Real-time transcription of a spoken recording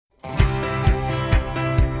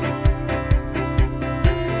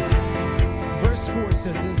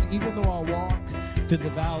through the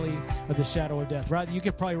valley of the shadow of death, right? You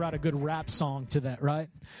could probably write a good rap song to that, right?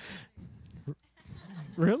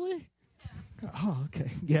 Really? Oh, okay.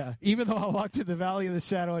 Yeah. Even though I walk through the valley of the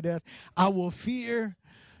shadow of death, I will fear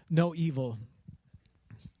no evil.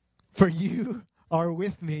 For you are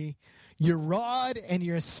with me. Your rod and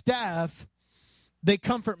your staff, they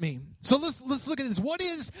comfort me. So let's look at this. What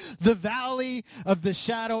is the valley of the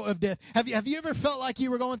shadow of death? Have you ever felt like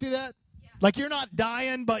you were going through that? Yeah. Like you're not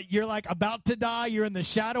dying, but you're like about to die. You're in the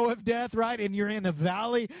shadow of death, right? And you're in a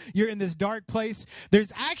valley. You're in this dark place.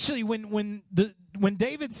 There's actually, when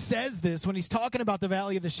David says this, when he's talking about the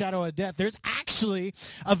valley of the shadow of death, there's actually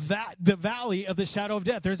the valley of the shadow of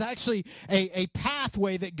death. There's actually a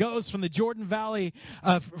pathway that goes from the Jordan Valley,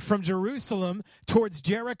 from Jerusalem towards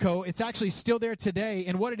Jericho. It's actually still there today.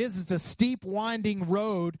 And what it is, it's a steep, winding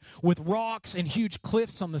road with rocks and huge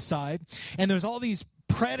cliffs on the side. And there's all these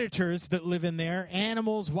predators that live in there,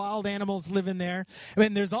 animals, wild animals live in there.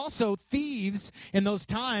 And there's also thieves in those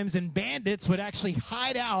times, and bandits would actually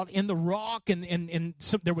hide out in the rock, and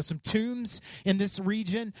there was some tombs in this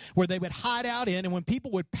region where they would hide out in. And when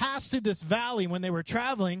people would pass through this valley when they were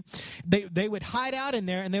traveling, they would hide out in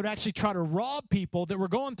there, and they would actually try to rob people that were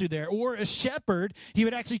going through there. Or a shepherd, he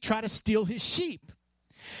would actually try to steal his sheep.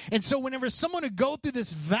 And so whenever someone would go through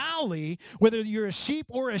this valley, whether you're a sheep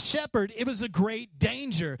or a shepherd, it was a great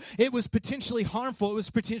danger. It was potentially harmful. It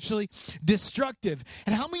was potentially destructive.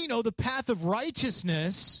 And how many know the path of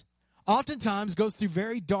righteousness oftentimes goes through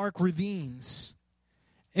very dark ravines?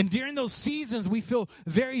 And during those seasons, we feel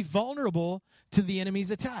very vulnerable to the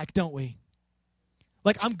enemy's attack, don't we?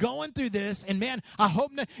 Like, I'm going through this, and man, I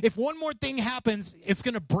hope if one more thing happens, it's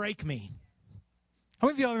going to break me. How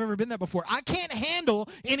many of y'all have ever been there before? I can't handle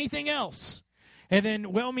anything else. And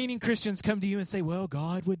then well-meaning Christians come to you and say, well,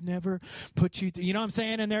 God would never put you through. You know what I'm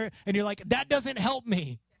saying? And you're like, that doesn't help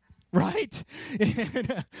me. Right?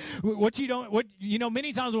 And,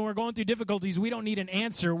 many times when we're going through difficulties, we don't need an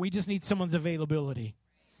answer. We just need someone's availability.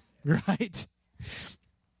 Right?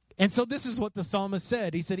 And so this is what the psalmist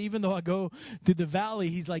said. He said, even though I go through the valley,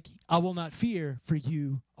 he's like, I will not fear, for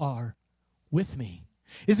you are with me.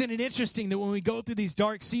 Isn't it interesting that when we go through these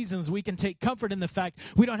dark seasons, we can take comfort in the fact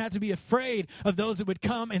we don't have to be afraid of those that would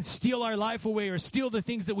come and steal our life away or steal the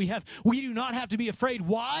things that we have. We do not have to be afraid.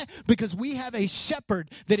 Why? Because we have a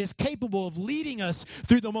shepherd that is capable of leading us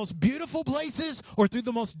through the most beautiful places or through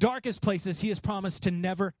the most darkest places. He has promised to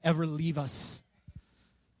never, ever leave us.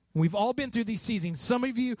 We've all been through these seasons. Some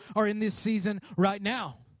of you are in this season right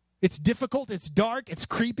now. It's difficult, it's dark, it's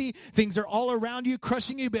creepy. Things are all around you,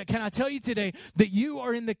 crushing you. But can I tell you today that you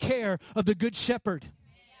are in the care of the Good Shepherd,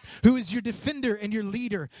 who is your defender and your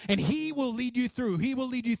leader. And he will lead you through. He will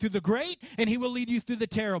lead you through the great, and he will lead you through the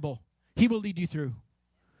terrible. He will lead you through.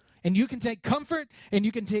 And you can take comfort, and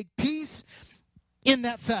you can take peace in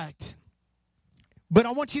that fact. But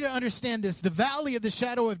I want you to understand this. The valley of the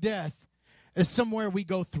shadow of death is somewhere we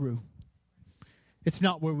go through. It's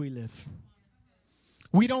not where we live.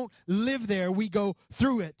 We don't live there, we go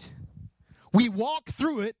through it. We walk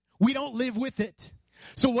through it, we don't live with it.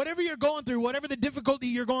 So whatever you're going through, whatever the difficulty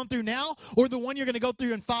you're going through now, or the one you're going to go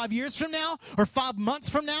through in 5 years from now, or 5 months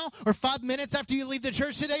from now, or 5 minutes after you leave the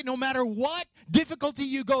church today, no matter what difficulty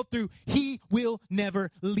you go through, he will never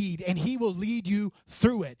lead, and he will lead you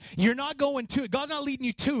through it. You're not going to it. God's not leading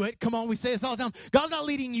you to it. Come on, we say this all the time. God's not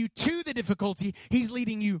leading you to the difficulty. He's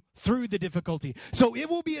leading you through the difficulty. So it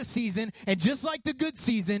will be a season, and just like the good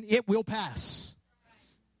season, it will pass.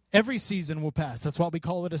 Every season will pass. That's why we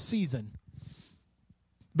call it a season.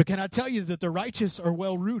 But can I tell you that the righteous are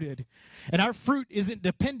well-rooted, and our fruit isn't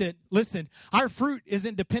dependent. Listen, our fruit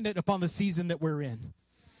isn't dependent upon the season that we're in.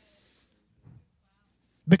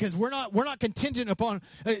 Because we're not contingent upon,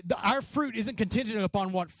 our fruit isn't contingent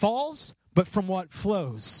upon what falls, but from what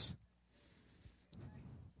flows.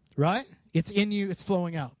 Right? It's in you, it's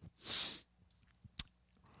flowing out.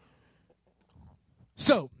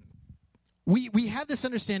 So, we have this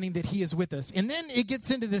understanding that he is with us. And then it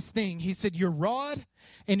gets into this thing. He said, your rod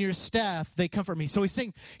and your staff, they comfort me. So he's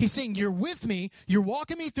saying, you're with me, you're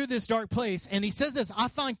walking me through this dark place. And he says this, I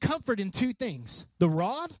find comfort in two things, the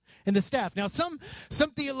rod and the staff. Now, some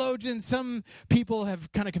theologians, some people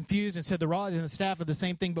have kind of confused and said the rod and the staff are the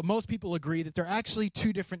same thing, but most people agree that they're actually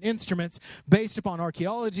two different instruments based upon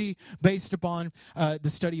archaeology, based upon the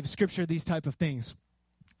study of Scripture, these type of things.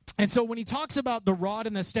 And so when he talks about the rod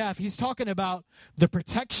and the staff, he's talking about the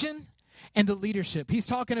protection and the leadership. He's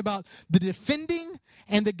talking about the defending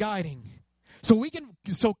and the guiding.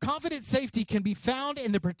 So confident safety can be found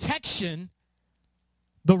in the protection,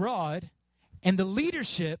 the rod, and the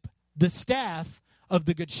leadership, the staff of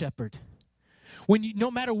the Good Shepherd.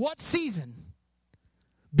 No matter what season,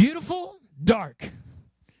 Beautiful, dark.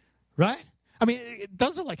 Right? I mean,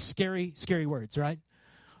 those are like scary, scary words, right?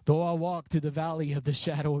 Though I walk through the valley of the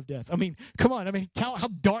shadow of death. I mean, come on. I mean, how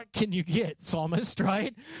dark can you get, psalmist,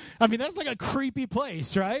 right? I mean, that's like a creepy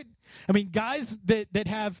place, right? I mean, guys that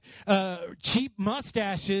have cheap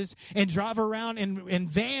mustaches and drive around in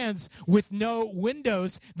vans with no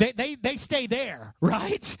windows, they stay there,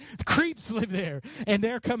 right? The creeps live there, and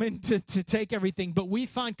they're coming to take everything. But we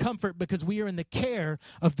find comfort because we are in the care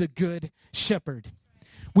of the good shepherd.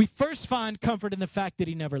 We first find comfort in the fact that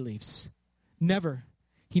he never leaves. Never.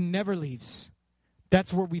 He never leaves.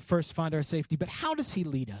 That's where we first find our safety. But how does he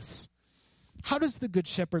lead us? How does the good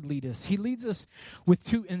shepherd lead us? He leads us with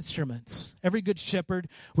two instruments. Every good shepherd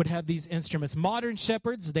would have these instruments. Modern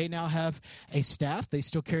shepherds, they now have a staff. They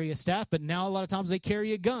still carry a staff, but now a lot of times they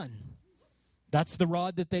carry a gun. That's the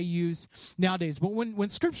rod that they use nowadays. But when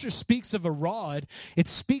Scripture speaks of a rod, it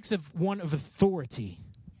speaks of one of authority.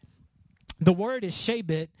 The word is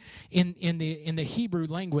shebet in the Hebrew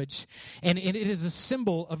language, and it is a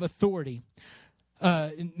symbol of authority.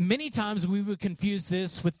 Many times we would confuse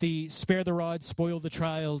this with the spare the rod, spoil the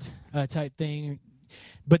child type thing,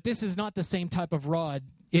 but this is not the same type of rod.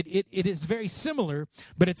 It is very similar,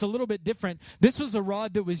 but it's a little bit different. This was a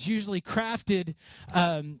rod that was usually crafted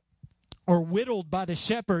or whittled by the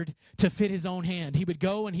shepherd to fit his own hand. He would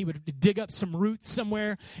go and he would dig up some roots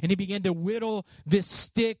somewhere, and he began to whittle this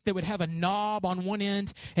stick that would have a knob on one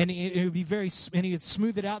end, and it would be and he would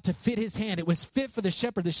smooth it out to fit his hand. It was fit for the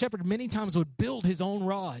shepherd. The shepherd many times would build his own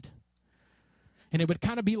rod. And it would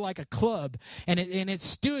kind of be like a club. And it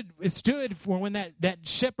stood for, when that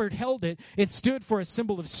shepherd held it, it stood for a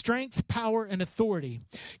symbol of strength, power, and authority.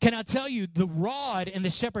 Can I tell you, the rod in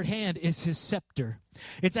the shepherd hand is his scepter.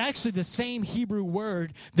 It's actually the same Hebrew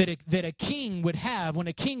word that a king would have. When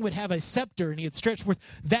a king would have a scepter and he had stretched forth,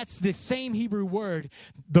 that's the same Hebrew word.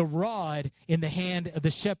 The rod in the hand of the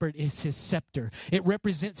shepherd is his scepter. It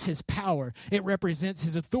represents his power. It represents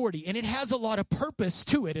his authority. And it has a lot of purpose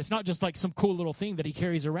to it. It's not just like some cool little thing that he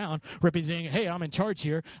carries around representing, hey, I'm in charge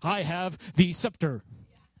here. I have the scepter,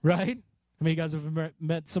 right? I mean, you guys have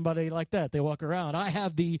met somebody like that. They walk around. I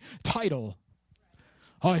have the title.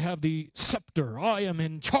 I have the scepter. I am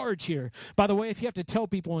in charge here. By the way, if you have to tell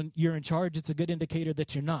people you're in charge, it's a good indicator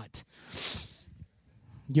that you're not.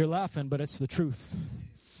 You're laughing, but it's the truth.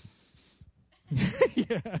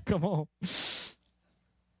 Yeah, come on.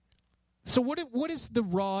 So what is the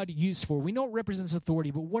rod used for? We know it represents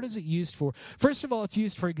authority, but what is it used for? First of all, it's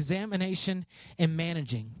used for examination and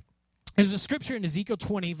managing. There's a scripture in Ezekiel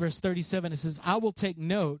 20, verse 37. It says, I will take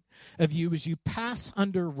note of you as you pass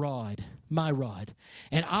under my rod,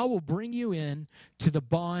 and I will bring you in to the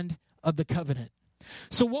bond of the covenant.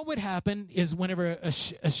 So what would happen is whenever a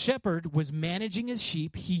shepherd was managing his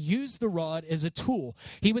sheep, he used the rod as a tool.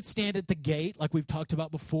 He would stand at the gate, like we've talked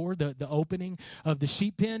about before, the opening of the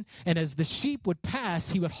sheep pen, and as the sheep would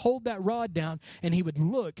pass, he would hold that rod down, and he would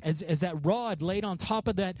look as that rod laid on top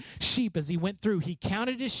of that sheep as he went through. He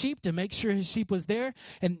counted his sheep to make sure his sheep was there,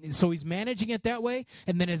 and so he's managing it that way,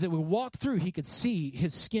 and then as it would walk through, he could see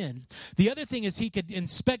his skin. The other thing is he could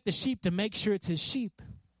inspect the sheep to make sure it's his sheep.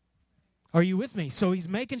 Are you with me? So he's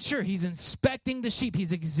making sure, he's inspecting the sheep.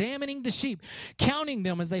 He's examining the sheep, counting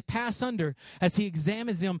them as they pass under, as he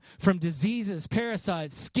examines them from diseases,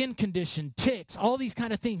 parasites, skin condition, ticks, all these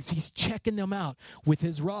kind of things. He's checking them out with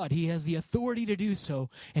his rod. He has the authority to do so,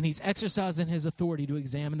 and he's exercising his authority to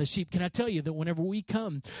examine the sheep. Can I tell you that whenever we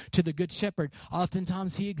come to the Good Shepherd,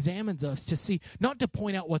 oftentimes he examines us to see, not to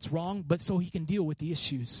point out what's wrong, but so he can deal with the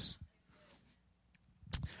issues.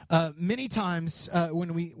 Many times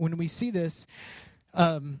when we see this,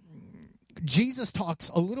 Jesus talks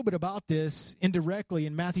a little bit about this indirectly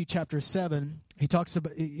in Matthew chapter 7.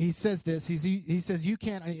 He says this. He says you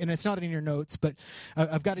can't, and it's not in your notes, but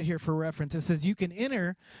I've got it here for reference. It says you can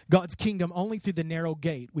enter God's kingdom only through the narrow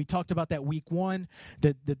gate. We talked about that week 1,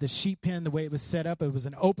 that the sheep pen, the way it was set up, it was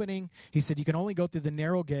an opening. He said you can only go through the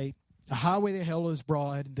narrow gate. The highway to hell is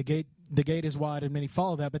broad, the gate is wide, and many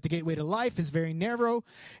follow that. But the gateway to life is very narrow,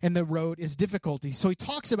 and the road is difficulty. So he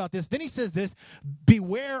talks about this. Then he says this,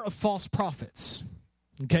 beware of false prophets.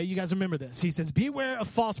 Okay, you guys remember this. He says, beware of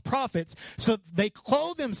false prophets. So they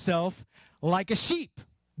clothe themselves like a sheep,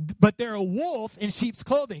 but they're a wolf in sheep's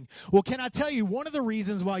clothing. Well, can I tell you, one of the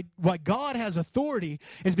reasons why God has authority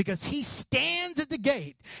is because he stands at the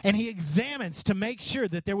gate and he examines to make sure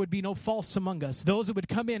that there would be no false among us. Those that would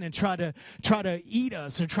come in and try to eat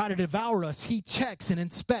us or try to devour us, he checks and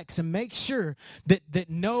inspects and makes sure that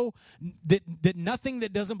nothing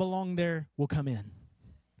that doesn't belong there will come in.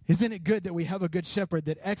 Isn't it good that we have a good shepherd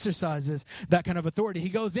that exercises that kind of authority? He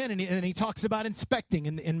goes in and he talks about inspecting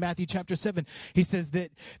in Matthew chapter 7. He says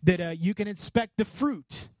that you can inspect the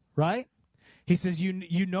fruit, right? He says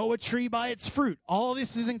you know a tree by its fruit. All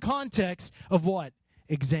this is in context of what?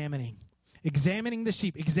 Examining the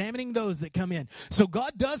sheep, examining those that come in. So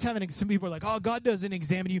God does have some people are like, oh, God doesn't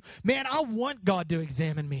examine you. Man, I want God to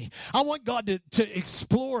examine me. I want God to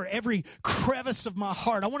explore every crevice of my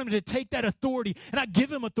heart. I want him to take that authority, and I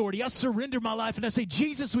give him authority. I surrender my life, and I say,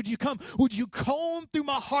 Jesus, would you come? Would you comb through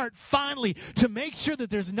my heart finally to make sure that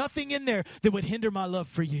there's nothing in there that would hinder my love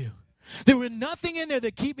for you? There was nothing in there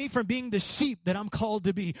that keep me from being the sheep that I'm called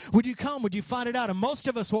to be. Would you come? Would you find it out? And most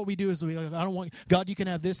of us, what we do is I don't want, God, you can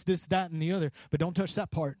have this, that, and the other, but don't touch that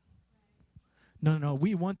part. No.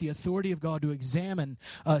 We want the authority of God to examine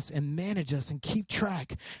us and manage us and keep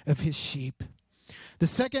track of his sheep. The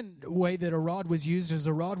second way that a rod was used is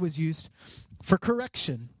a rod was used for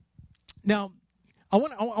correction. Now, I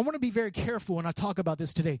want to be very careful when I talk about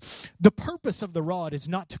this today. The purpose of the rod is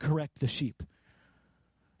not to correct the sheep.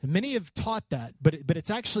 And many have taught that, but it's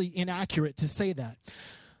actually inaccurate to say that.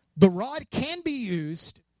 The rod can be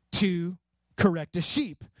used to correct a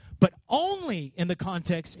sheep, but only in the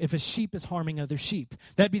context if a sheep is harming other sheep.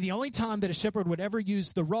 That'd be the only time that a shepherd would ever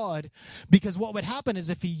use the rod, because what would happen is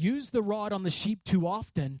if he used the rod on the sheep too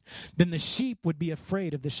often, then the sheep would be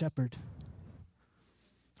afraid of the shepherd.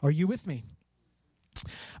 Are you with me?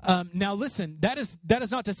 Now listen, that is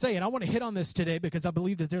not to say, and I want to hit on this today because I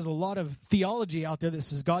believe that there's a lot of theology out there that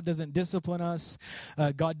says God doesn't discipline us,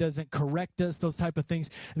 God doesn't correct us, those type of things.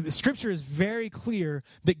 The scripture is very clear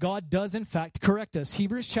that God does in fact correct us.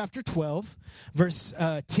 Hebrews chapter 12, verse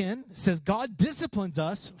 10 says God disciplines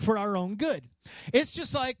us for our own good. It's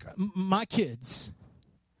just like my kids.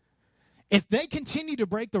 If they continue to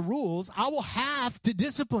break the rules, I will have to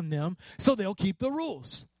discipline them so they'll keep the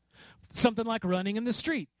rules. Something like running in the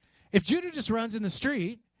street. If Judah just runs in the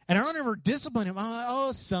street and I don't ever discipline him, I'm like,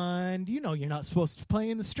 oh, son, you know you're not supposed to play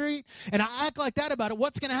in the street. And I act like that about it,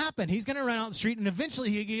 what's going to happen? He's going to run out the street and eventually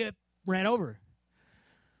he'll get ran over.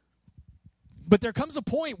 But there comes a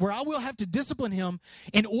point where I will have to discipline him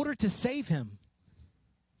in order to save him.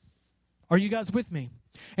 Are you guys with me?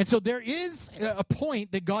 And so there is a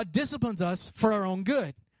point that God disciplines us for our own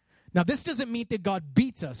good. Now, this doesn't mean that God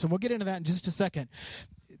beats us, and we'll get into that in just a second.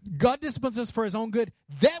 God disciplines us for his own good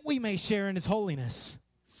that we may share in his holiness.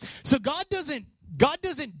 So God doesn't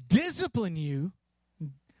discipline you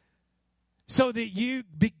so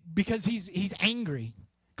that because he's angry,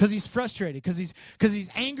 because he's frustrated, because he's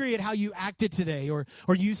angry at how you acted today, or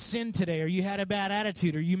you sinned today, or you had a bad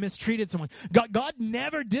attitude, or you mistreated someone. God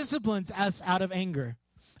never disciplines us out of anger.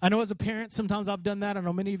 I know as a parent, sometimes I've done that. I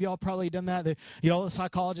know many of y'all probably done that. All the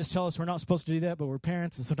psychologists tell us we're not supposed to do that, but we're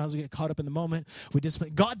parents, and sometimes we get caught up in the moment. We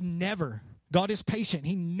discipline. God is patient.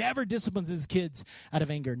 He never disciplines his kids out of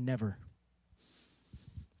anger, never.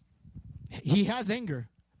 He has anger,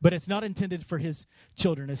 but it's not intended for his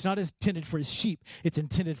children. It's not intended for his sheep. It's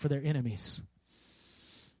intended for their enemies.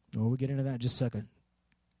 Oh, we'll get into that in just a second.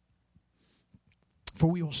 For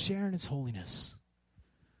we will share in his holiness.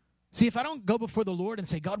 See, if I don't go before the Lord and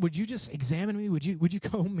say, God, would you just examine me? Would you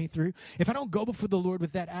comb me through? If I don't go before the Lord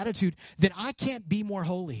with that attitude, then I can't be more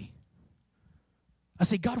holy. I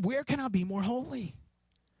say, God, where can I be more holy?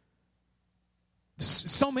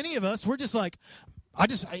 So many of us, we're just like,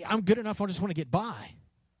 I'm good enough, I just want to get by.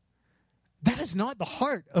 That is not the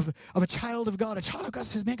heart of a child of God. A child of God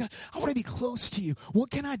says, man, God, I want to be close to you. What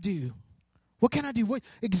can I do? What can I do?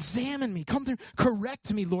 Examine me. Come through.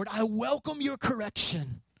 Correct me, Lord. I welcome your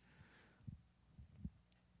correction.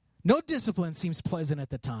 No discipline seems pleasant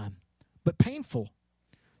at the time, but painful.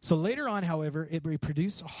 So later on, however, it will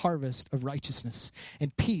produce a harvest of righteousness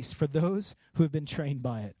and peace for those who have been trained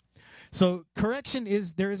by it. So correction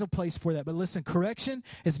there is a place for that. But listen, correction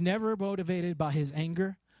is never motivated by his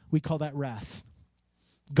anger. We call that wrath.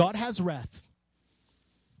 God has wrath.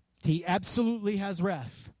 He absolutely has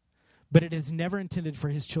wrath, but it is never intended for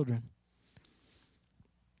his children.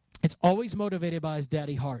 It's always motivated by his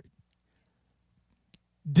daddy heart.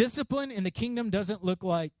 Discipline in the kingdom doesn't look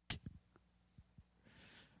like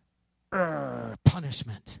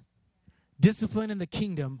punishment. Discipline in the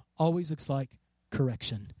kingdom always looks like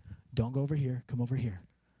correction. Don't go over here. Come over here.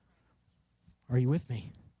 Are you with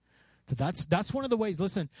me? So that's one of the ways.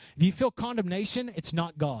 Listen, if you feel condemnation, it's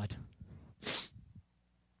not God.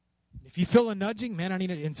 If you feel a nudging, man, I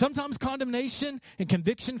need it. And sometimes condemnation and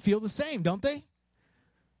conviction feel the same, don't they?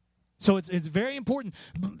 So it's very important.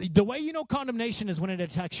 The way you know condemnation is when it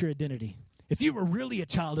attacks your identity. If you were really a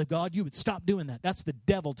child of God, you would stop doing that. That's the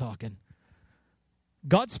devil talking.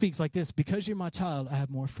 God speaks like this: because you're my child, I have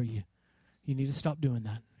more for you. You need to stop doing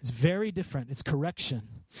that. It's very different. It's correction.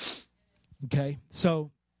 Okay?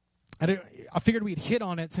 So I figured we'd hit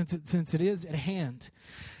on it since it is at hand.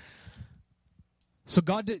 So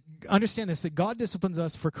understand this, that God disciplines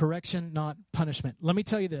us for correction, not punishment. Let me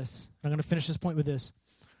tell you this. I'm going to finish this point with this.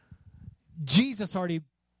 Jesus was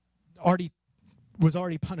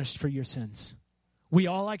already punished for your sins. We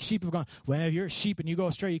all like sheep have gone, well, if you're a sheep and you go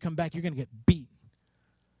astray, you come back, you're going to get beat.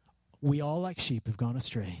 We all like sheep have gone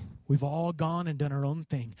astray. We've all gone and done our own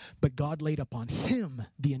thing. But God laid upon him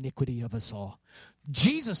the iniquity of us all.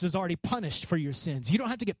 Jesus is already punished for your sins. You don't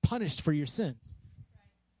have to get punished for your sins.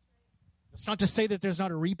 It's not to say that there's not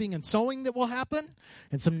a reaping and sowing that will happen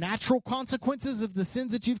and some natural consequences of the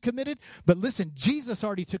sins that you've committed. But listen, Jesus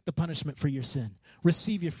already took the punishment for your sin.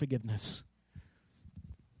 Receive your forgiveness.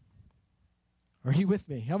 Are you with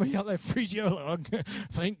me? How many of y'all that freeze you?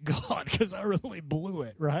 Thank God, because I really blew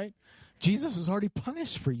it, right? Jesus was already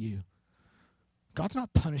punished for you. God's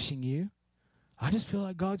not punishing you. I just feel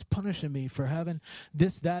like God's punishing me for having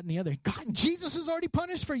this, that, and the other. God, Jesus is already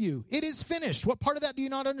punished for you. It is finished. What part of that do you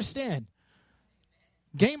not understand?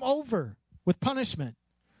 Game over with punishment.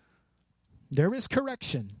 There is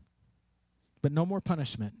correction, but no more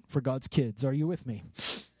punishment for God's kids. Are you with me?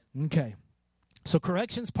 Okay. So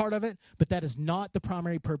correction's part of it, but that is not the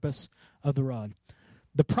primary purpose of the rod.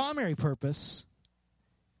 The primary purpose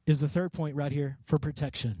is the third point right here, for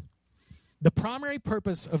protection. The primary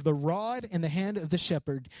purpose of the rod in the hand of the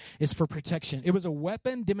shepherd is for protection. It was a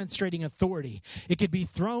weapon demonstrating authority. It could be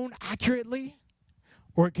thrown accurately,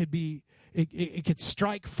 or it could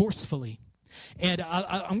strike forcefully. And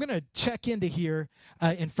I'm going to check into here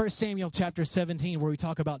in 1 Samuel chapter 17 where we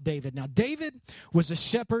talk about David. Now, David was a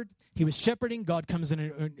shepherd. He was shepherding. God comes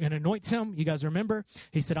in and anoints him. You guys remember?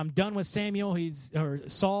 He said, I'm done with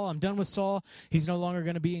Saul. I'm done with Saul. He's no longer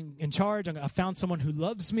going to be in charge. I found someone who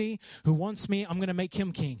loves me, who wants me. I'm going to make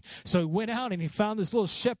him king. So he went out and he found this little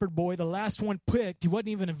shepherd boy, the last one picked. He wasn't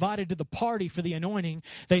even invited to the party for the anointing.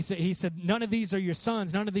 He said, none of these are your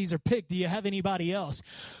sons. None of these are picked. Do you have anybody else?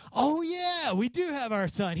 Oh, yeah, we do have our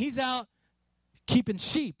son. He's out keeping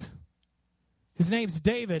sheep. His name's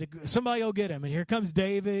David. Somebody go get him. And here comes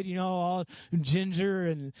David, all ginger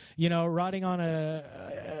and, riding on a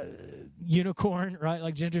unicorn, right?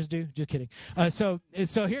 Like gingers do. Just kidding. So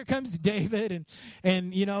here comes David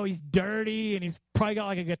and he's dirty and he's probably got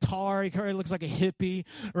like a guitar. He kind of looks like a hippie,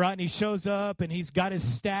 right? And he shows up and he's got his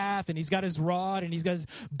staff and he's got his rod and he's got his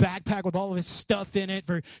backpack with all of his stuff in it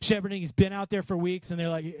for shepherding. He's been out there for weeks and they're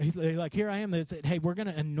like, here I am. They said, hey, we're going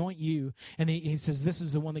to anoint you. And he says, this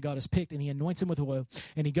is the one that God has picked. And he anoints him with oil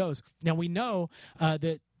and he goes. Now we know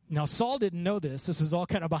now Saul didn't know this. This was all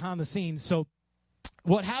kind of behind the scenes. So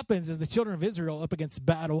what happens is the children of Israel up against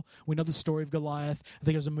battle. We know the story of Goliath. I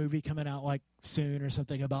think there's a movie coming out like soon or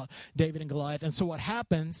something about David and Goliath. And so what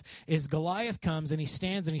happens is Goliath comes and he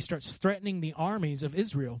stands and he starts threatening the armies of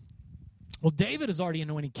Israel. Well, David is already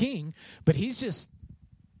anointed king, but he's just,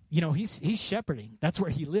 he's shepherding. That's where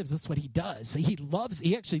he lives. That's what he does.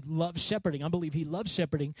 He actually loves shepherding. I believe he loves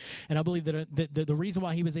shepherding. And I believe that the reason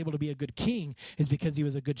why he was able to be a good king is because he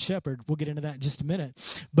was a good shepherd. We'll get into that in just a minute.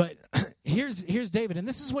 But here's David. And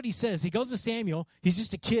this is what he says. He goes to Samuel. He's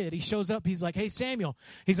just a kid. He shows up. He's like, hey, Samuel.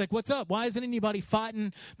 He's like, what's up? Why isn't anybody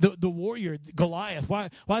fighting the warrior, Goliath? Why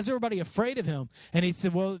is everybody afraid of him? And he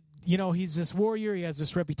said, well, he's this warrior. He has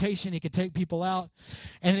this reputation. He could take people out.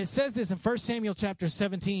 And it says this in 1 Samuel chapter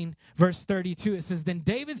 17, verse 32. It says, then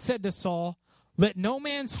David said to Saul, let no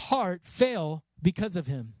man's heart fail because of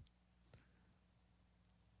him.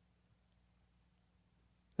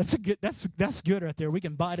 That's good right there. We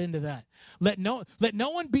can bite into that. Let no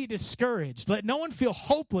one be discouraged. Let no one feel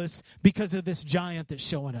hopeless because of this giant that's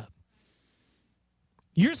showing up.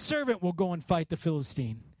 Your servant will go and fight the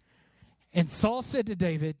Philistine. And Saul said to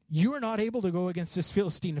David, you are not able to go against this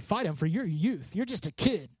Philistine to fight him for your youth. You're just a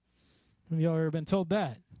kid. Have y'all ever been told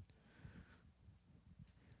that?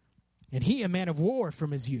 And he, a man of war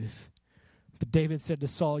from his youth. But David said to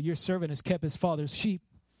Saul, your servant has kept his father's sheep.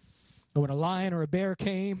 And when a lion or a bear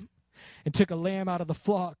came and took a lamb out of the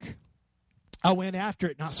flock, I went after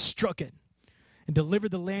it and I struck it and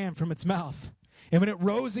delivered the lamb from its mouth. And when it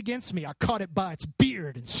rose against me, I caught it by its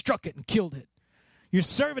beard and struck it and killed it. Your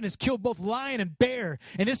servant has killed both lion and bear,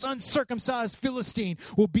 and this uncircumcised Philistine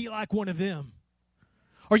will be like one of them.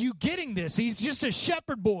 Are you getting this? He's just a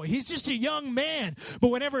shepherd boy. He's just a young man. But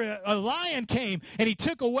whenever a lion came and he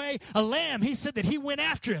took away a lamb, he said that he went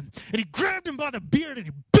after him, and he grabbed him by the beard, and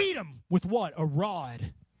he beat him with what? A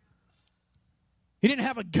rod. He didn't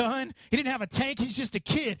have a gun. He didn't have a tank. He's just a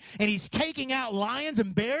kid, and he's taking out lions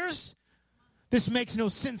and bears. This makes no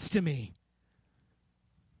sense to me.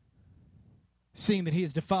 Seeing that he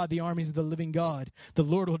has defied the armies of the living God, the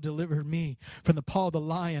Lord will deliver me from the paw of the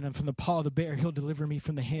lion and from the paw of the bear. He'll deliver me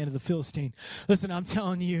from the hand of the Philistine. Listen, I'm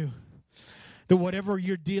telling you that whatever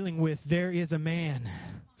you're dealing with, there is a man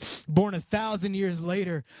born 1,000 years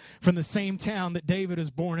later from the same town that David was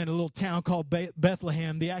born in, a little town called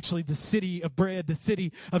Bethlehem, the city of bread, the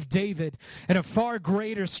city of David. And a far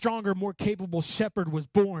greater, stronger, more capable shepherd was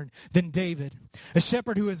born than David. A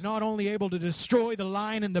shepherd who is not only able to destroy the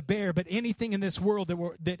lion and the bear, but anything in this world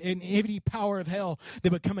that in any power of hell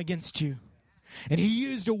that would come against you. And he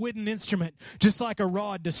used a wooden instrument, just like a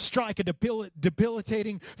rod, to strike a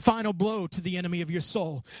debilitating final blow to the enemy of your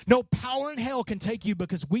soul. No power in hell can take you,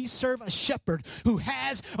 because we serve a shepherd who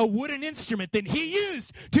has a wooden instrument that he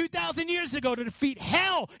used 2,000 years ago to defeat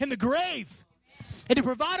hell and the grave, and to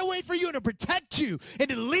provide a way for you and to protect you and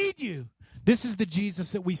to lead you. This is the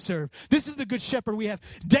Jesus that we serve. This is the good shepherd we have.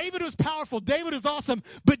 David was powerful. David was awesome.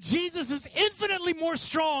 But Jesus is infinitely more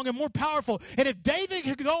strong and more powerful. And if David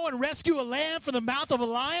could go and rescue a lamb from the mouth of a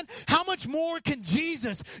lion, how much more can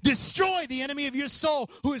Jesus destroy the enemy of your soul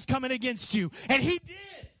who is coming against you? And he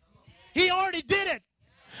did. He already did it.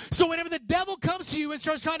 So whenever the devil comes to you and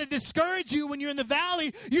starts trying to discourage you when you're in the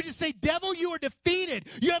valley, you just say, devil, you are defeated.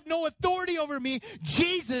 You have no authority over me.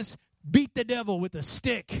 Jesus beat the devil with a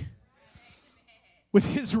stick. With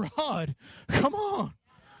his rod. Come on.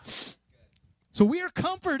 So we are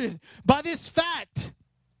comforted by this fact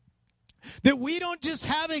that we don't just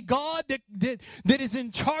have a God that is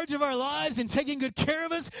in charge of our lives and taking good care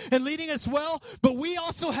of us and leading us well, but we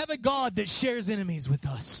also have a God that shares enemies with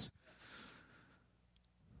us.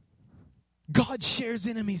 God shares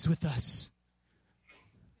enemies with us.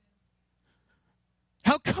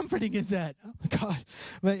 How comforting is that? Oh my God.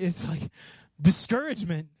 But it's like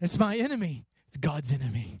discouragement. It's my enemy. It's God's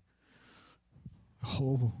enemy.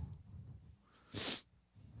 Oh.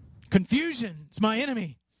 Confusion. It's my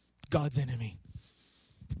enemy. It's God's enemy.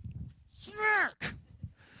 Smirk.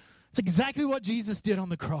 It's exactly what Jesus did on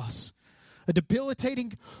the cross. A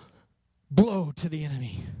debilitating blow to the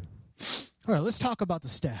enemy. All right, let's talk about the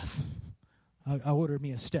staff. I ordered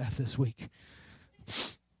me a staff this week.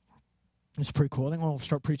 It's pretty cool. I think I'll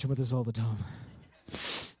start preaching with this all the time.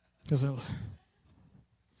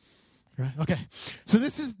 Right? Okay. So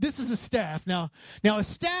this is a staff. Now a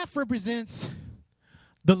staff represents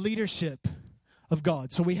the leadership of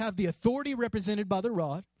God. So we have the authority represented by the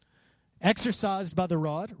rod, exercised by the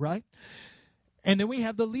rod, right? And then we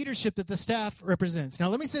have the leadership that the staff represents. Now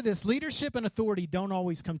let me say this, leadership and authority don't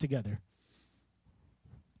always come together.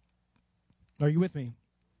 Are you with me?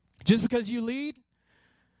 Just because you lead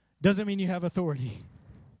doesn't mean you have authority.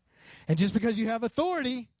 And just because you have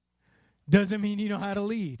authority doesn't mean you know how to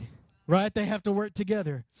lead. Right? They have to work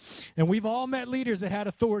together. And we've all met leaders that had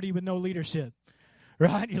authority with no leadership.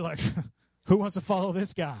 Right? You're like, who wants to follow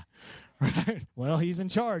this guy? Right? Well, he's in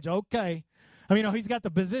charge. Okay. I mean, no, he's got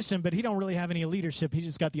the position, but he don't really have any leadership. He's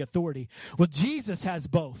just got the authority. Well, Jesus has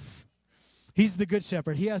both. He's the good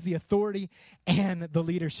shepherd. He has the authority and the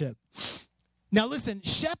leadership. Now, listen,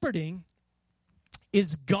 shepherding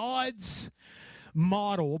is God's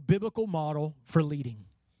model, biblical model for leading.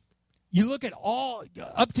 You look at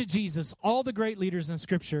up to Jesus, all the great leaders in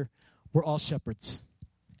Scripture were all shepherds.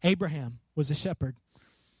 Abraham was a shepherd.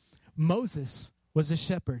 Moses was a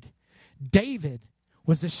shepherd. David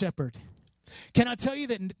was a shepherd. Can I tell you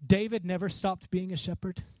that David never stopped being a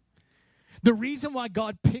shepherd? The reason why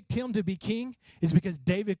God picked him to be king is because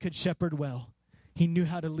David could shepherd well. He knew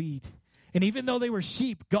how to lead. And even though they were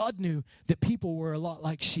sheep, God knew that people were a lot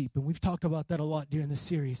like sheep. And we've talked about that a lot during this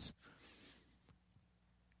series.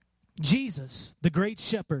 Jesus, the great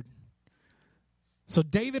shepherd. So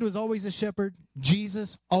David was always a shepherd.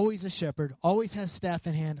 Jesus, always a shepherd. Always has staff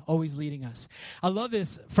in hand, always leading us. I love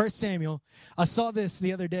this. 1 Samuel. I saw this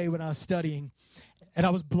the other day when I was studying, and I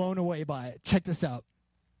was blown away by it. Check this out.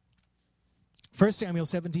 1 Samuel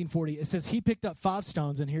 17:40. It says, he picked up 5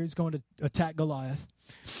 stones, and here he's going to attack Goliath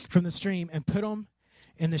from the stream, and put them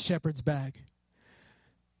in the shepherd's bag.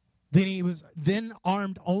 Then he was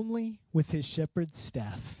armed only with his shepherd's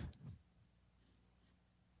staff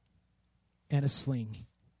and a sling.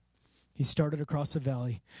 He started across the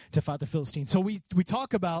valley to fight the Philistines. So we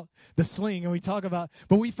talk about the sling, and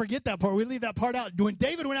but we forget that part. We leave that part out. When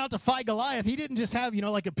David went out to fight Goliath, he didn't just have,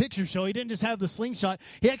 like a picture show. He didn't just have the slingshot.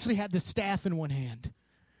 He actually had the staff in one hand.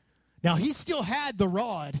 Now, he still had the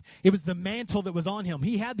rod. It was the mantle that was on him.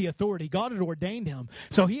 He had the authority. God had ordained him.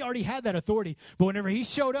 So he already had that authority. But whenever he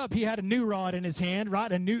showed up, he had a new rod in his hand,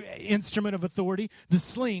 right? A new instrument of authority, the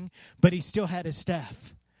sling, but he still had his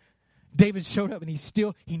staff. David showed up and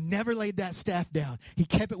he never laid that staff down. He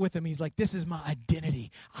kept it with him. He's like, this is my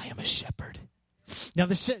identity. I am a shepherd. Now,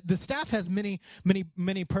 the staff has many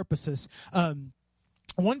purposes.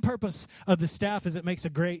 One purpose of the staff is it makes a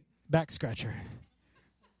great back scratcher.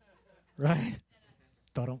 Right?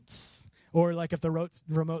 Or like if the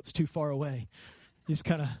remote's too far away, you just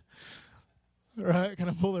kind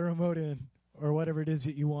of pull the remote in or whatever it is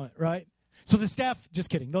that you want, right? So the staff, just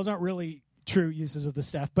kidding. Those aren't really true uses of the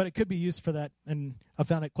staff, but it could be used for that, and I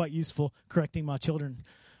found it quite useful correcting my children,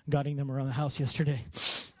 guiding them around the house yesterday.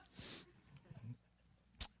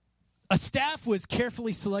 A staff was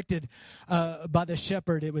carefully selected by the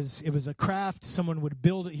shepherd. It was a craft. Someone would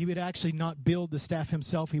build it. He would actually not build the staff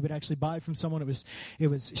himself. He would actually buy it from someone. It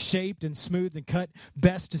was shaped and smoothed and cut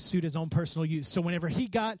best to suit his own personal use. So whenever he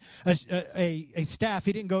got a staff,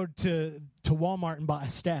 he didn't go to Walmart and buy a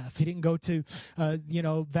staff. He didn't go to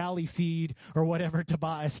Valley Feed or whatever to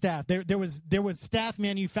buy a staff. There was staff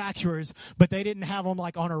manufacturers, but they didn't have them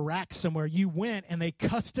like on a rack somewhere. You went and they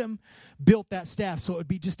custom built that staff, so it would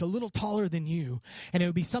be just a little taller than you, and it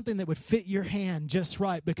would be something that would fit your hand just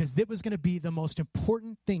right, because that was going to be the most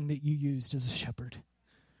important thing that you used as a shepherd.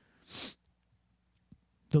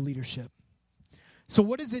 The leadership. So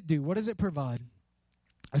what does it do? What does it provide?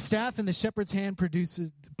 A staff in the shepherd's hand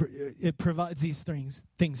provides these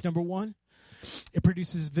things. Number one, it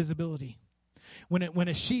produces visibility. When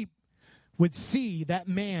a sheep would see that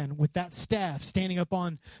man with that staff standing up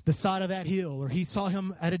on the side of that hill, or he saw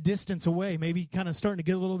him at a distance away, maybe kind of starting to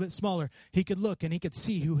get a little bit smaller, he could look and he could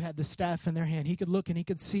see who had the staff in their hand. He could look and he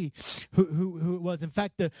could see who it was. In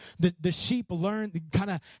fact, the sheep kind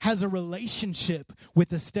of has a relationship with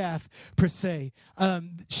the staff per se.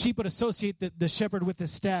 Sheep would associate the shepherd with the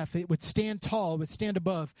staff. It would stand tall, it would stand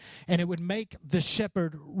above, and it would make the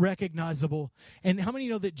shepherd recognizable. And how many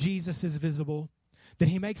know that Jesus is visible? That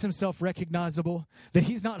he makes himself recognizable, that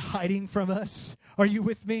he's not hiding from us. Are you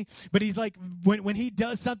with me? But he's like, when he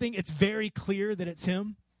does something, it's very clear that it's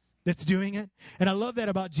him that's doing it. And I love that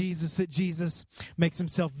about Jesus, that Jesus makes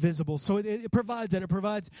himself visible. So it provides that. It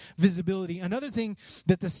provides visibility. Another thing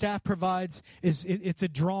that the staff provides is it's a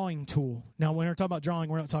drawing tool. Now, when we're talking about drawing,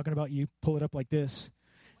 we're not talking about you pull it up like this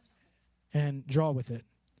and draw with it.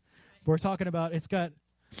 We're talking about it's got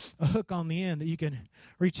a hook on the end that you can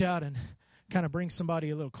reach out and kind of bring somebody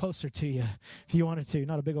a little closer to you if you wanted to.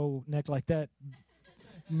 Not a big old neck like that,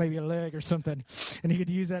 maybe a leg or something. And you could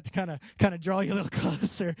use that to kind of draw you a little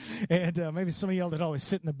closer. And maybe some of y'all that always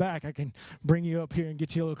sit in the back, I can bring you up here and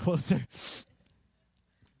get you a little closer.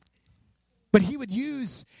 But he would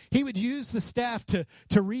use the staff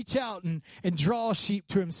to reach out and draw sheep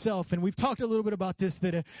to himself. And we've talked a little bit about this,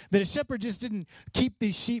 that a shepherd just didn't keep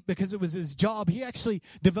these sheep because it was his job. He actually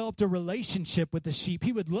developed a relationship with the sheep.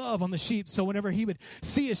 He would love on the sheep. So whenever he would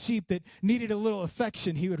see a sheep that needed a little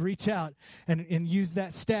affection, he would reach out and use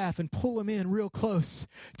that staff and pull him in real close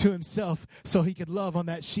to himself so he could love on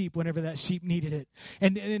that sheep whenever that sheep needed it.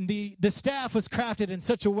 And the staff was crafted in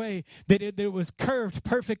such a way that it was curved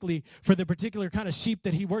perfectly for the particular kind of sheep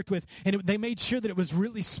that he worked with, and they made sure that it was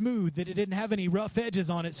really smooth, that it didn't have any rough edges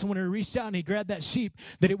on it. So when he reached out and he grabbed that sheep,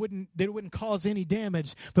 that it wouldn't cause any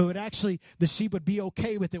damage, but the sheep would be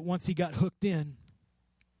okay with it once he got hooked in.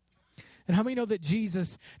 And how many know that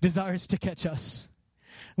Jesus desires to catch us?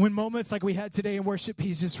 When moments like we had today in worship,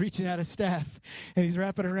 he's just reaching out a staff and he's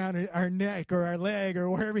wrapping it around our neck or our leg or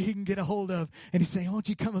wherever he can get a hold of. And he's saying, won't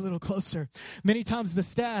you come a little closer? Many times the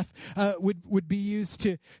staff would be used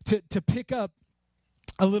to pick up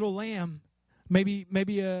a little lamb. Maybe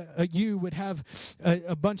a ewe would have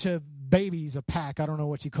a bunch of babies, a pack. I don't know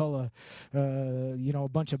what you call a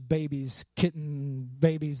bunch of babies, kitten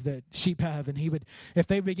babies that sheep have. And he would, if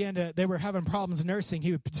they were having problems nursing,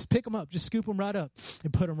 he would just pick them up, just scoop them right up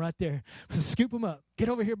and put them right there. Scoop them up. Get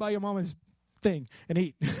over here by your mama's thing and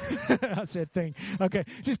eat. I said thing. Okay,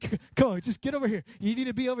 just come on, just get over here. You need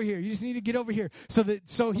to be over here. You just need to get over here.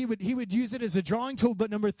 So he would use it as a drawing tool. But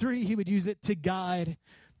number 3, he would use it to guide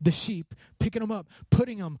the sheep, picking them up,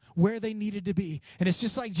 putting them where they needed to be. And it's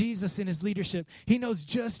just like Jesus in his leadership. He knows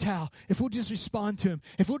just how. If we'll just respond to him,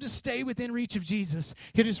 if we'll just stay within reach of Jesus,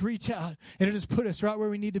 he'll just reach out and he'll just put us right where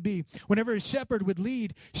we need to be. Whenever a shepherd would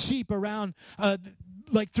lead sheep around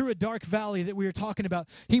like through a dark valley that we were talking about,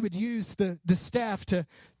 he would use the staff to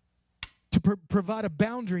provide a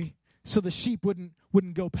boundary so the sheep wouldn't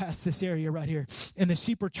go past this area right here. And the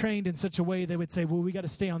sheep were trained in such a way they would say, well, we got to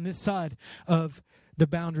stay on this side of the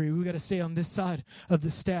boundary. We got to stay on this side of the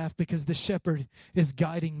staff because the shepherd is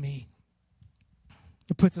guiding me.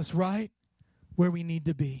 It puts us right where we need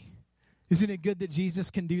to be. Isn't it good that Jesus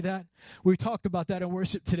can do that? We talked about that in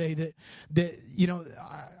worship today, that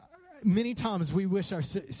Many times we wish our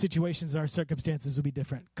situations, our circumstances would be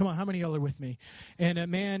different. Come on, how many of y'all are with me? And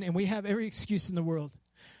and we have every excuse in the world.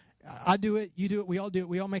 I do it, you do it, we all do it.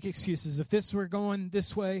 We all make excuses. If this were going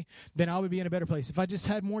this way, then I would be in a better place. If I just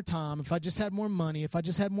had more time, if I just had more money, if I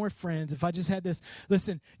just had more friends, if I just had this.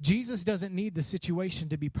 Listen, Jesus doesn't need the situation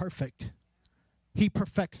to be perfect. He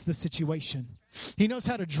perfects the situation. He knows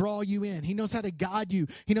how to draw you in. He knows how to guide you.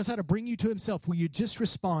 He knows how to bring you to himself. Will you just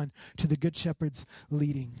respond to the Good Shepherd's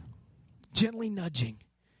leading? Gently nudging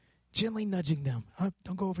them. Oh,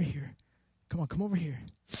 don't go over here. Come over here.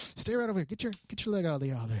 Stay right over here. Get your leg out of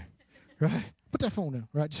the aisle there. Right? Put that phone down.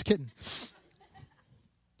 Right? Just kidding.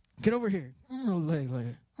 Get over here. Leg like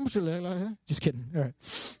that. Put your leg like that. Just kidding. All right.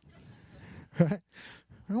 Right?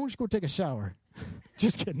 I want you to go take a shower.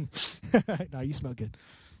 Just kidding. No, you smell good.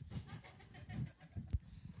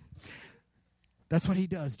 That's what he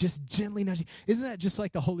does, just gently nudging. Isn't that just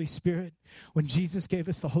like the Holy Spirit? When Jesus gave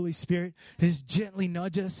us the Holy Spirit, just gently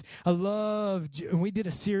nudge us. We did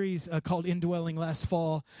a series called Indwelling last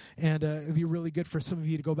fall, and it'd be really good for some of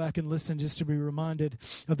you to go back and listen just to be reminded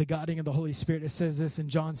of the guiding of the Holy Spirit. It says this in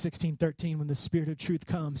John 16:13, when the Spirit of truth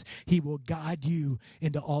comes, he will guide you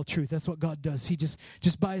into all truth. That's what God does. He just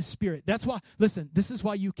by his Spirit. That's why, listen, this is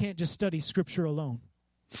why you can't just study Scripture alone.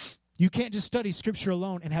 You can't just study Scripture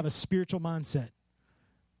alone and have a spiritual mindset.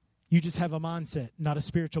 You just have a mindset, not a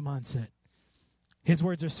spiritual mindset. His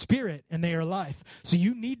words are spirit and they are life. So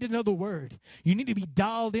you need to know the word. You need to be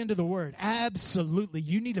dialed into the word. Absolutely.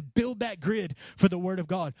 You need to build that grid for the word of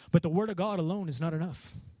God. But the word of God alone is not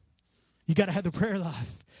enough. You got to have the prayer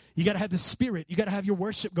life. You got to have the spirit. You got to have your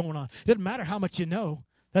worship going on. It doesn't matter how much you know.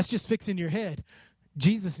 That's just fixing your head.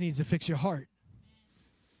 Jesus needs to fix your heart.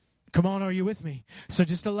 Come on, are you with me? So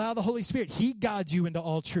just allow the Holy Spirit. He guides you into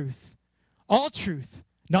all truth. All truth.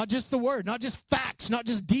 Not just the word, not just facts, not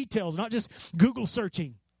just details, not just Google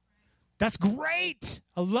searching. That's great.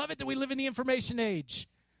 I love it that we live in the information age.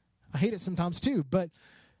 I hate it sometimes too, but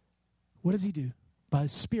what does he do? By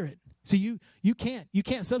his Spirit. So you can't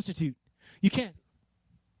substitute. You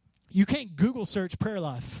can't Google search prayer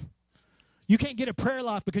life. You can't get a prayer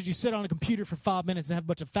life because you sit on a computer for 5 minutes and have a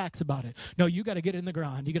bunch of facts about it. No, you got to get in the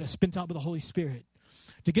grind. You got to spend time with the Holy Spirit.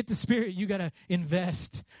 To get the Spirit, you got to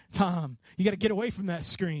invest time. You got to get away from that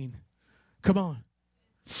screen. Come on.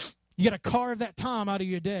 You got to carve that time out of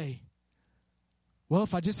your day. Well,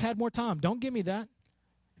 if I just had more time, don't give me that.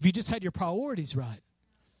 If you just had your priorities right.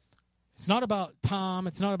 It's not about time.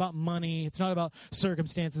 It's not about money. It's not about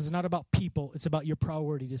circumstances. It's not about people. It's about your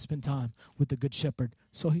priority to spend time with the Good Shepherd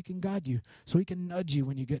so he can guide you, so he can nudge you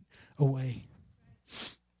when you get away.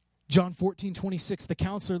 John 14:26, the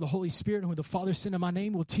Counselor, the Holy Spirit, whom the Father sent in my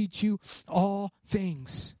name, will teach you all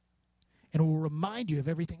things and will remind you of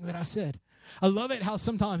everything that I said. I love it how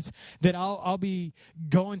sometimes that I'll be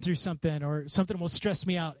going through something or something will stress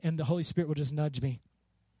me out and the Holy Spirit will just nudge me.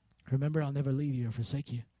 Remember, I'll never leave you or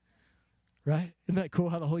forsake you. Right? Isn't that cool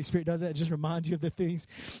how the Holy Spirit does that? It just reminds you of the things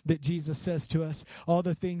that Jesus says to us. All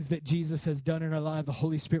the things that Jesus has done in our life, the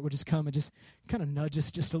Holy Spirit will just come and just kind of nudge us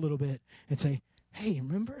just a little bit and say, hey,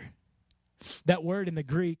 remember? That word in the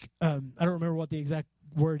Greek, I don't remember what the exact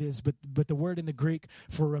word is, but the word in the Greek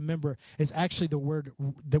for remember is actually the word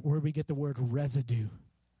where we get the word residue.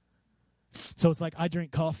 So it's like I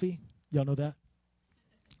drink coffee. Y'all know that?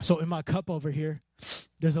 So in my cup over here,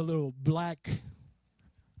 there's a little black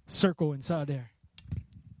circle inside there.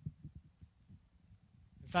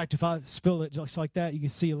 In fact, if I spill it just like that, you can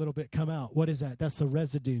see a little bit come out. What is that? That's the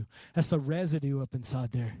residue. That's the residue up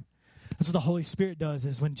inside there. That's what the Holy Spirit does,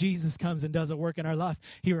 is when Jesus comes and does a work in our life,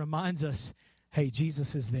 he reminds us, hey,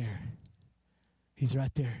 Jesus is there. He's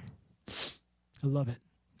right there. I love it.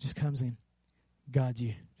 Just comes in, guides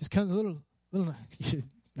you. Just comes a little, you're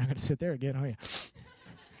not going to sit there again, are you?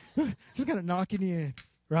 Just kind of knocking you in,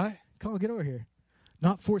 right? Come on, get over here.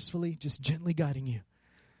 Not forcefully, just gently guiding you.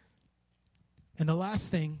 And the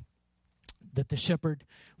last thing that the shepherd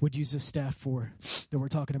would use his staff for, that we're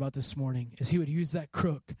talking about this morning, is he would use that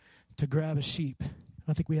crook to grab a sheep.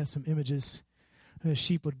 I think we have some images. The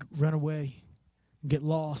sheep would run away and get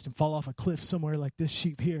lost and fall off a cliff somewhere like this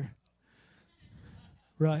sheep here.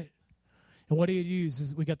 Right? And what he'd use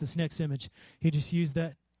is, we got this next image. He just used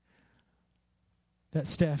that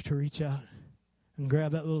staff to reach out and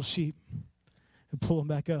grab that little sheep and pull him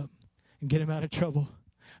back up and get him out of trouble.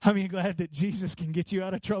 How many are glad that Jesus can get you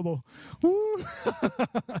out of trouble? Woo.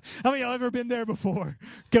 How many of y'all ever been there before?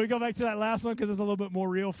 Can we go back to that last one because it's a little bit more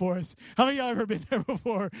real for us? How many of y'all ever been there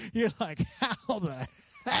before? You're like, how the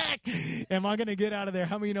heck am I going to get out of there?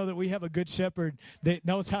 How many know that we have a good shepherd that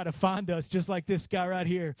knows how to find us, just like this guy right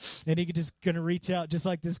here? And he just going to reach out just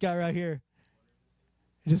like this guy right here.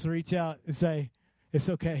 Just reach out and say, it's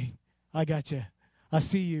okay. I got you. I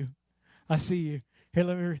see you. I see you. Here,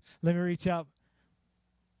 let me reach out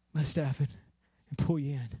my staff and pull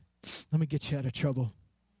you in. Let me get you out of trouble.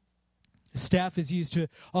 The staff is used to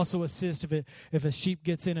also assist if a sheep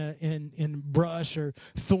gets in brush or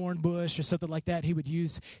thorn bush or something like that. He would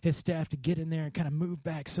use his staff to get in there and kind of move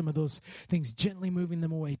back some of those things, gently moving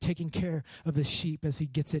them away, taking care of the sheep as he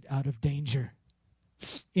gets it out of danger.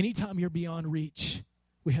 Anytime you're beyond reach,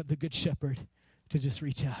 we have the Good Shepherd to just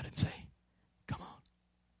reach out and say, come on,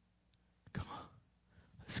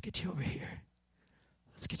 let's get you over here.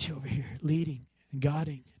 Let's get you over here, leading and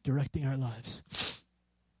guiding, directing our lives.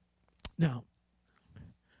 Now,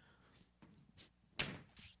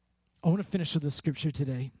 I want to finish with the scripture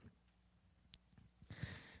today.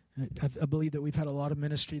 I believe that we've had a lot of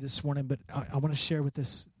ministry this morning, but I want to share with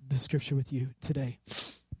this scripture with you today.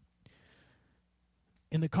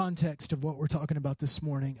 In the context of what we're talking about this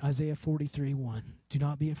morning, Isaiah 43:1. Do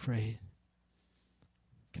not be afraid.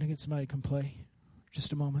 Can I get somebody to come play?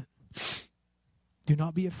 Just a moment. Do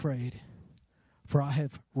not be afraid, for I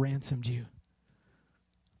have ransomed you.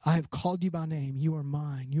 I have called you by name. You are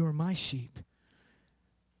mine. You are my sheep.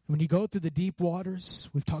 When you go through the deep waters,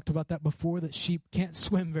 we've talked about that before, that sheep can't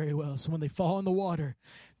swim very well. So when they fall in the water,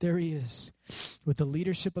 there he is with the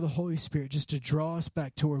leadership of the Holy Spirit just to draw us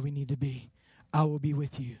back to where we need to be. I will be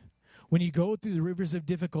with you. When you go through the rivers of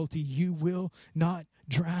difficulty, you will not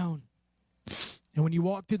drown. And when you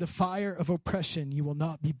walk through the fire of oppression, you will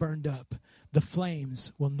not be burned up. The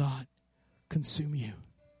flames will not consume you.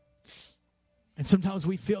 And sometimes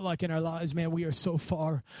we feel like in our lives, man, we are so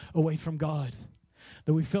far away from God,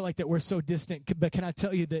 that we feel like that we're so distant. But can I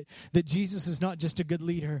tell you that Jesus is not just a good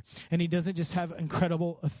leader, and he doesn't just have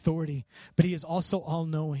incredible authority, but he is also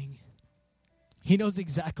all-knowing. He knows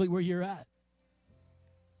exactly where you're at.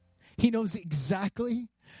 He knows exactly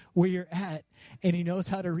where you're at, and he knows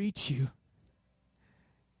how to reach you.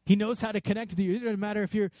 He knows how to connect with you. It doesn't matter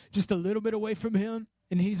if you're just a little bit away from him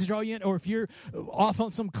and he needs to draw you in, or if you're off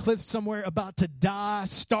on some cliff somewhere about to die,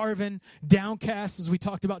 starving, downcast, as we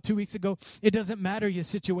talked about 2 weeks ago. It doesn't matter your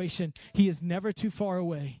situation. He is never too far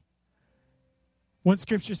away. One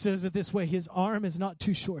scripture says it this way: his arm is not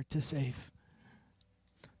too short to save.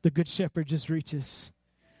 The Good Shepherd just reaches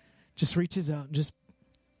out and just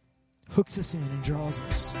hooks us in and draws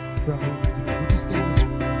us wherever we need to be. We just stand this